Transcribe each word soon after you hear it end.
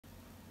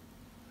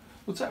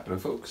What's happening,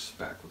 folks?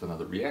 Back with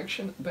another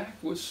reaction, back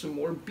with some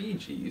more Bee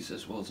Gees,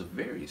 as well as a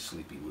very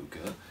sleepy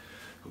Luca,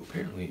 who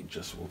apparently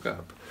just woke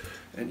up.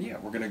 And yeah,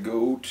 we're gonna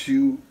go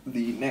to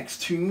the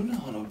next tune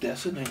on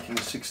Odessa,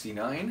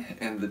 1969,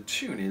 and the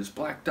tune is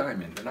Black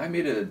Diamond. And I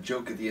made a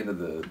joke at the end of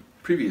the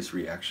previous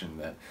reaction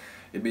that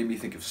it made me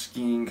think of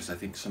skiing, because I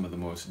think some of the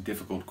most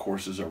difficult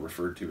courses are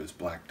referred to as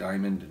Black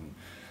Diamond, and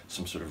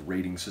some sort of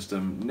rating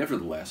system.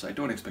 Nevertheless, I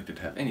don't expect it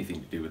to have anything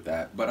to do with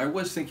that, but I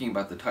was thinking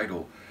about the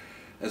title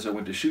as I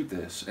went to shoot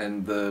this,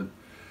 and the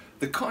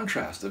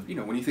contrast of,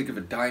 when you think of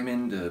a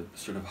diamond, a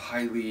sort of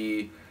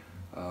highly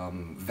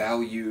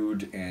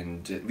valued,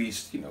 and at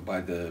least, by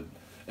the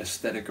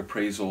aesthetic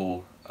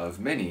appraisal of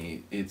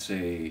many, it's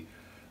a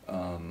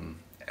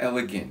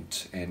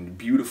elegant and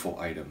beautiful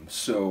item.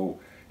 So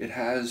it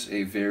has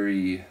a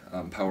very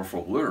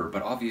powerful lure,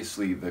 but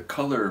obviously the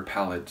color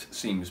palette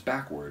seems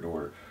backward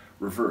or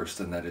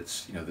reversed, and that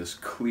it's this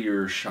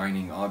clear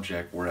shining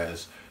object,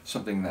 whereas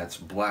something that's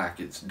black,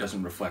 it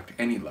doesn't reflect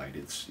any light.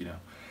 It's in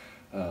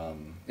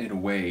a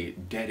way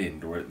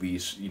deadened, or at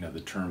least the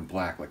term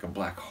black, like a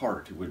black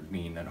heart, would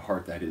mean a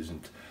heart that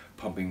isn't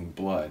pumping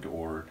blood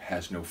or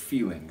has no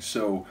feeling.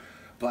 So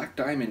Black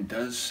Diamond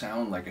does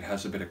sound like it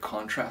has a bit of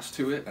contrast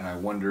to it, and I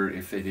wonder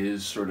if it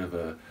is sort of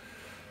a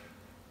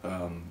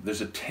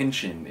there's a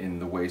tension in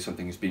the way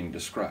something is being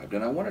described.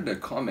 And I wanted to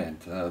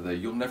comment that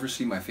You'll Never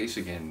See My Face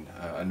Again.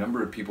 A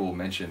number of people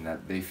mentioned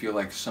that they feel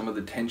like some of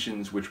the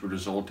tensions which would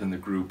result in the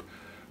group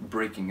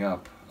breaking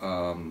up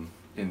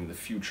in the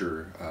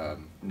future,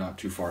 not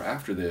too far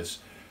after this,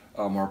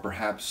 are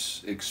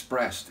perhaps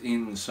expressed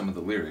in some of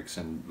the lyrics,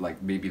 and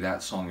like maybe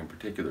that song in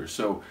particular.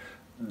 So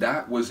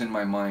that was in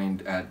my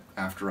mind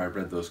after I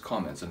read those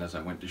comments, and as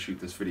I went to shoot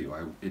this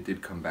video, it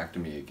did come back to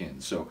me again.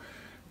 So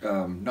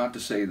not to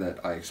say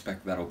that I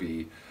expect that'll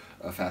be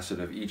a facet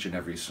of each and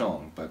every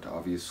song, but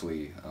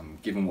obviously,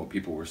 given what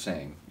people were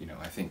saying,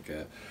 I think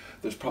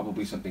there's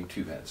probably something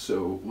to that.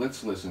 So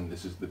let's listen.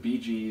 This is the Bee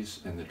Gees,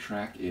 and the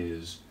track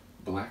is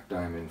Black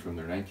Diamond from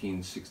their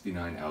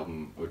 1969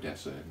 album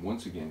Odessa. And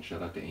once again,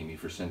 shout out to Amy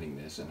for sending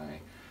this, and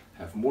I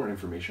have more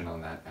information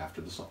on that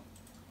after the song.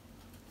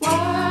 Where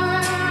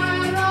are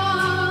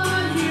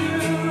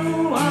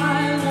you?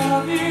 I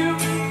love you.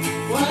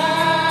 Where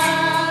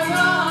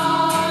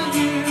are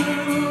you?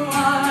 I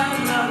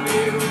love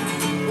you.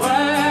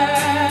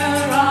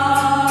 Where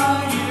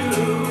are you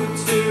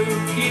to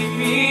keep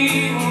me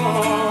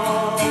warm?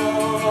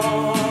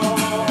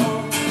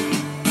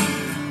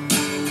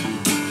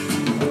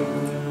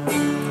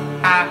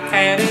 I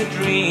had a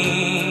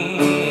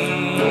dream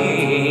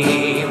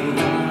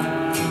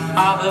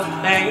of a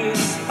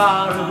place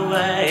far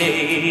away.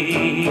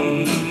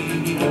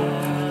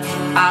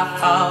 I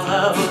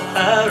followed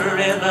a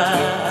river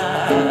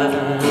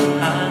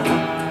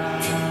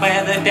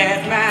where the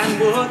dead man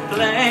would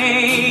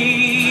play.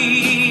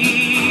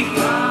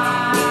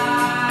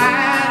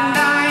 And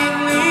I'm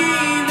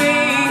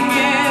leaving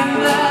in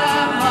the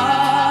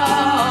morning.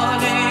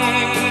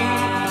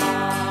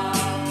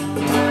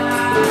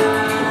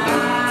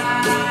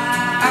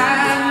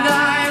 And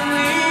I'm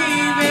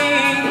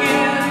leaving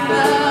in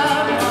the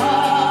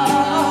morning.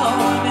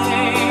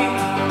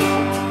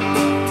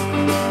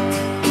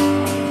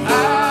 And I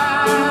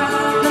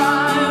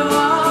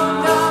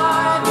won't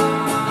die,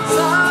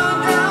 so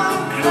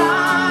don't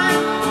cry.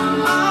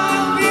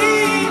 I'll be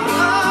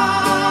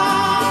home.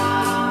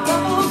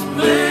 Those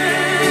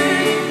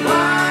big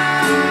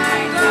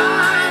white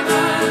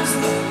diamonds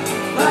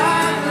that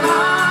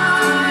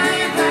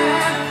lie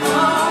there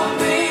for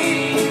me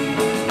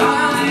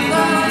on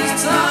those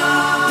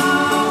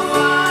tall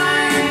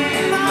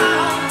white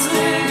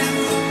mountains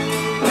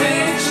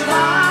which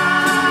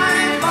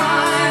lie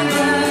by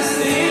the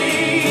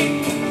sea.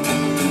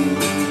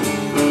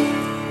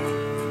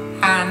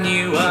 I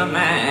knew a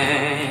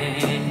man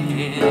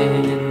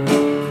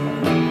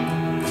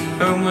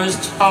who was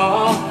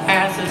tall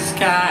as the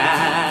sky,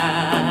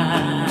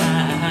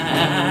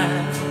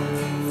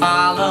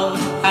 followed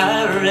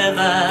a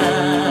river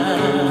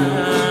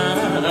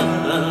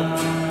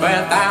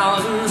where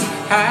thousands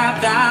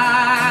have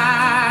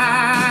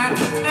died,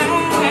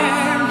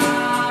 and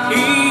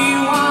he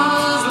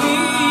was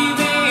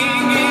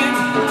leaving in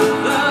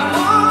the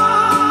morning.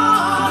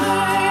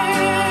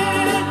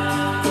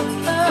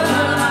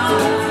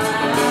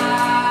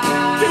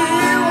 He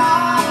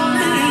was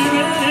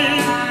leaving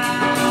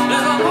in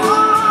the morning.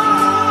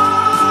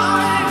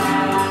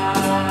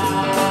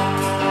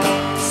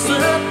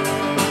 Said,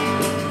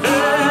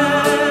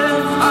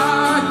 if I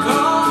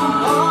come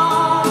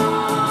home,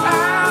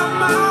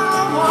 am I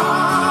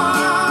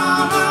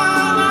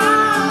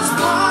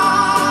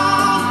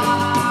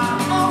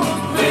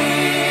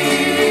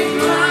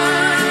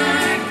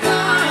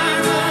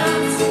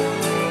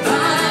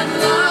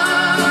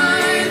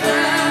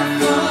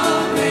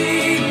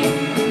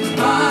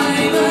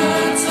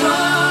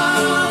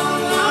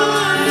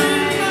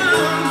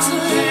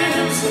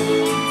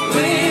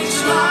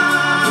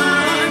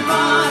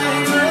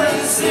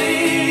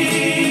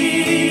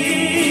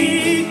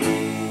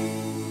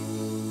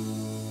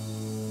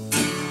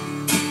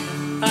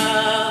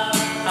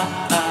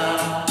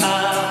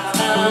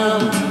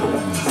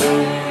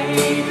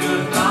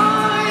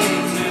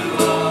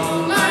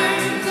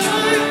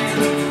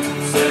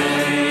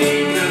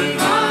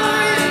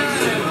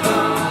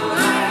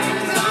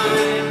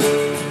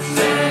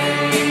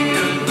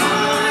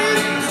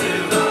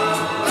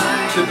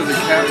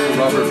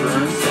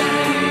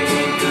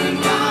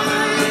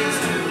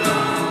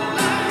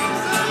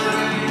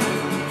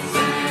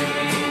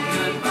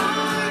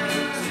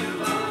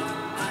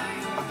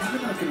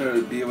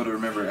gonna be able to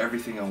remember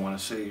everything I want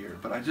to say here,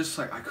 but I just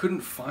like I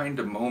couldn't find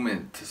a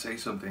moment to say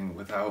something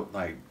without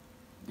like,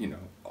 you know,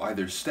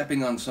 either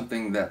stepping on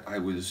something that I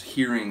was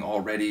hearing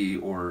already,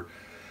 or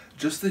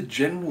just the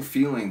general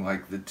feeling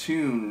like the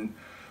tune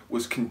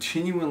was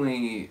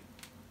continually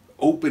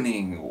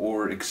opening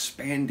or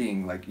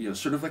expanding, like, you know,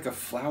 sort of like a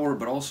flower,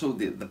 but also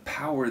the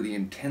power, the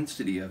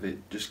intensity of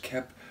it just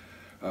kept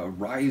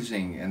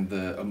rising, and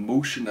the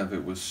emotion of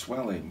it was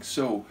swelling.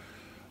 So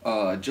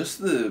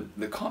just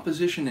the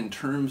composition in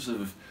terms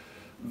of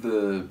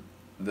the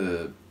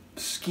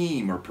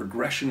scheme or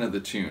progression of the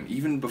tune,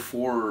 even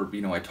before,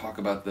 you know, I talk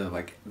about the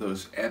like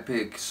those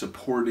epic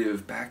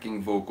supportive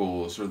backing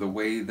vocals, or the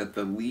way that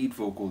the lead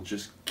vocal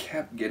just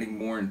kept getting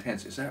more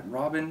intense. Is that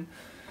Robin?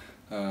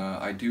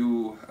 I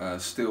do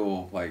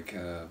still like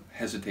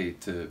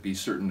hesitate to be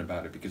certain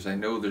about it, because I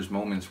know there's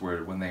moments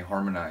where when they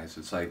harmonize,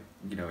 it's like,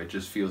 you know, it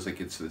just feels like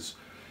it's this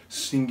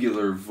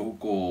singular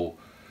vocal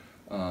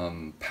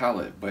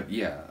palette. But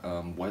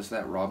yeah, was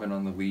that Robin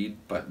on the lead?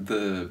 But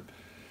the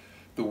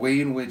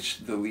way in which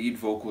the lead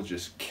vocal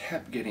just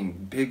kept getting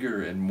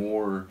bigger and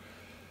more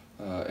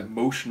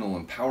emotional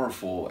and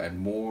powerful and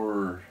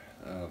more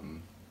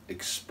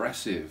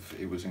expressive,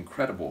 it was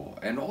incredible.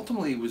 And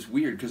ultimately it was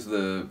weird, because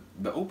the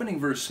opening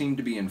verse seemed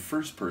to be in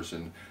first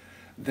person,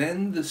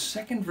 then the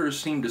second verse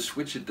seemed to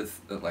switch it to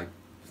like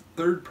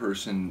third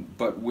person,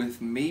 but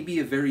with maybe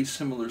a very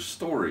similar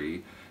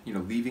story, you know,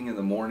 leaving in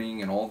the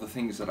morning and all the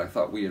things that I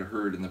thought we had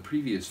heard in the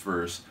previous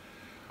verse.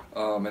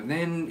 And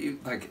then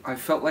like I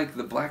felt like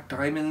the Black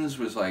Diamonds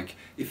was like,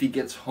 if he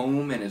gets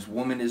home and his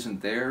woman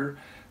isn't there,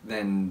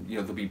 then, you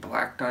know, there'll be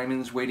black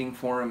diamonds waiting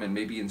for him, and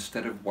maybe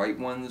instead of white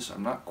ones.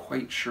 I'm not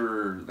quite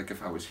sure like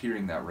if I was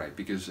hearing that right,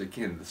 because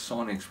again, the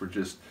sonics were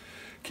just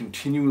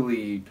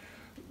continually,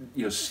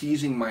 you know,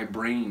 seizing my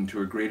brain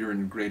to a greater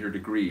and greater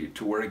degree,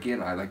 to where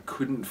again I like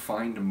couldn't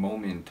find a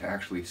moment to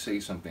actually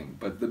say something.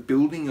 But the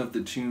building of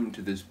the tune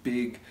to this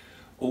big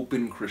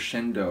open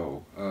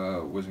crescendo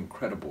was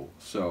incredible.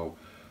 So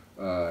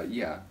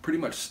yeah, pretty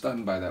much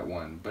stunned by that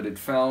one. But it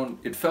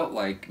felt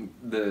like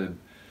the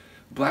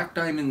Black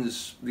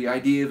Diamonds, the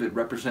idea of it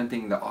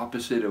representing the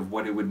opposite of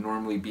what it would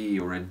normally be,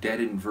 or a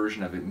deadened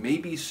version of it,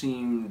 maybe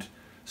seemed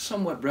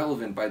somewhat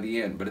relevant by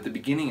the end. But at the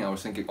beginning I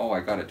was thinking, oh,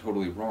 I got it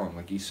totally wrong,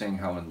 like he's saying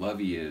how in love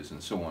he is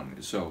and so on.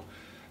 So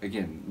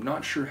again,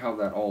 not sure how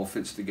that all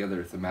fits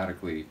together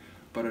thematically,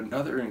 but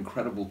another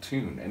incredible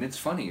tune. And it's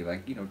funny,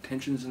 like, you know,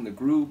 tensions in the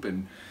group,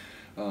 and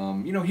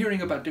you know,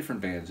 hearing about different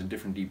bands and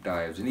different deep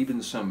dives, and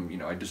even some, you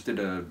know, I just did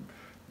a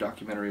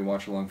documentary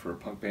watch along for a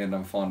punk band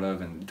I'm fond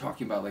of, and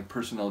talking about like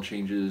personnel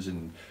changes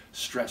and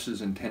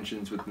stresses and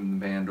tensions within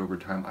the band over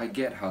time. I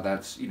get how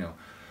that's, you know,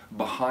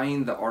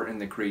 behind the art and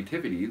the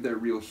creativity, they're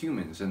real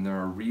humans, and there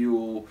are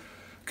real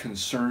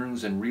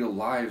concerns and real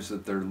lives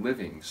that they're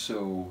living.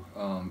 So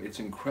it's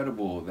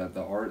incredible that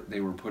the art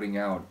they were putting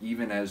out,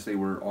 even as they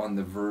were on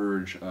the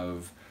verge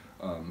of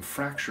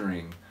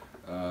fracturing,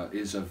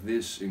 is of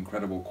this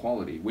incredible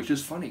quality. Which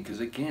is funny, because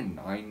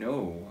again, I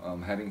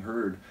know, having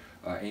heard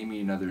Amy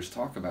and others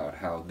talk about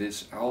how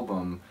this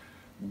album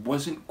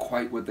wasn't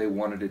quite what they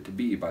wanted it to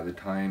be by the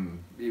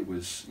time it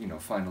was, you know,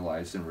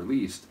 finalized and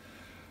released.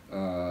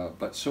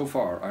 But so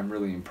far, I'm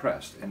really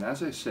impressed. And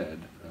as I said,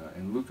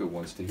 and Luca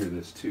wants to hear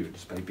this too,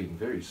 despite being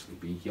very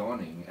sleepy,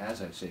 yawning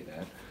as I say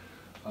that,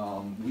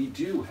 we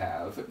do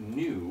have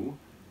new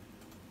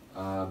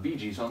Bee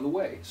Gees on the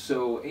way.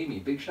 So Amy,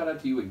 big shout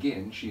out to you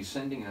again. She's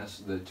sending us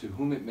the To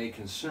Whom It May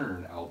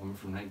Concern album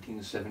from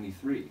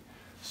 1973.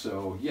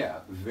 So yeah,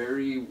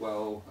 very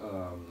well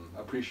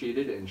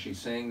appreciated, and she's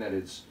saying that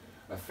it's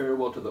a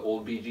farewell to the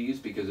old Bee Gees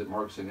because it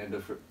marks an end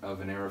of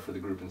an era for the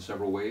group in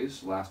several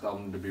ways. Last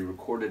album to be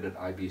recorded at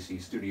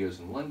IBC Studios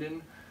in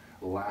London,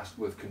 last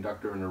with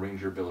conductor and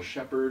arranger Bill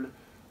Shepherd,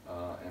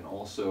 and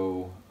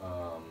also,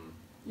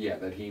 yeah,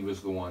 that he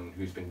was the one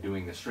who's been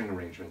doing the string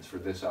arrangements for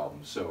this album.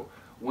 So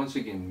once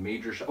again,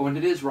 major oh, and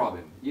it is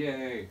Robin.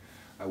 Yay!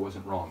 I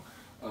wasn't wrong.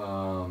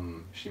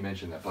 She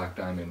mentioned that Black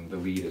Diamond, the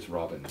lead, is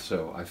Robin,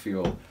 so I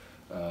feel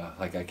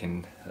like I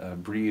can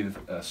breathe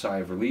a sigh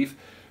of relief.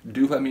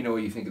 Do let me know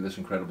what you think of this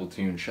incredible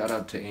tune. Shout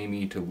out to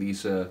Amy, to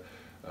Lisa,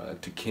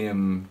 to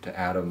Kim, to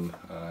Adam,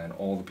 and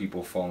all the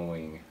people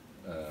following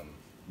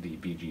the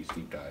Bee Gees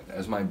deep dive,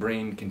 as my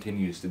brain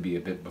continues to be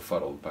a bit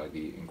befuddled by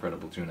the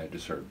incredible tune I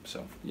just heard.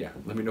 So yeah,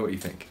 let me know what you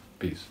think.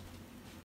 Peace.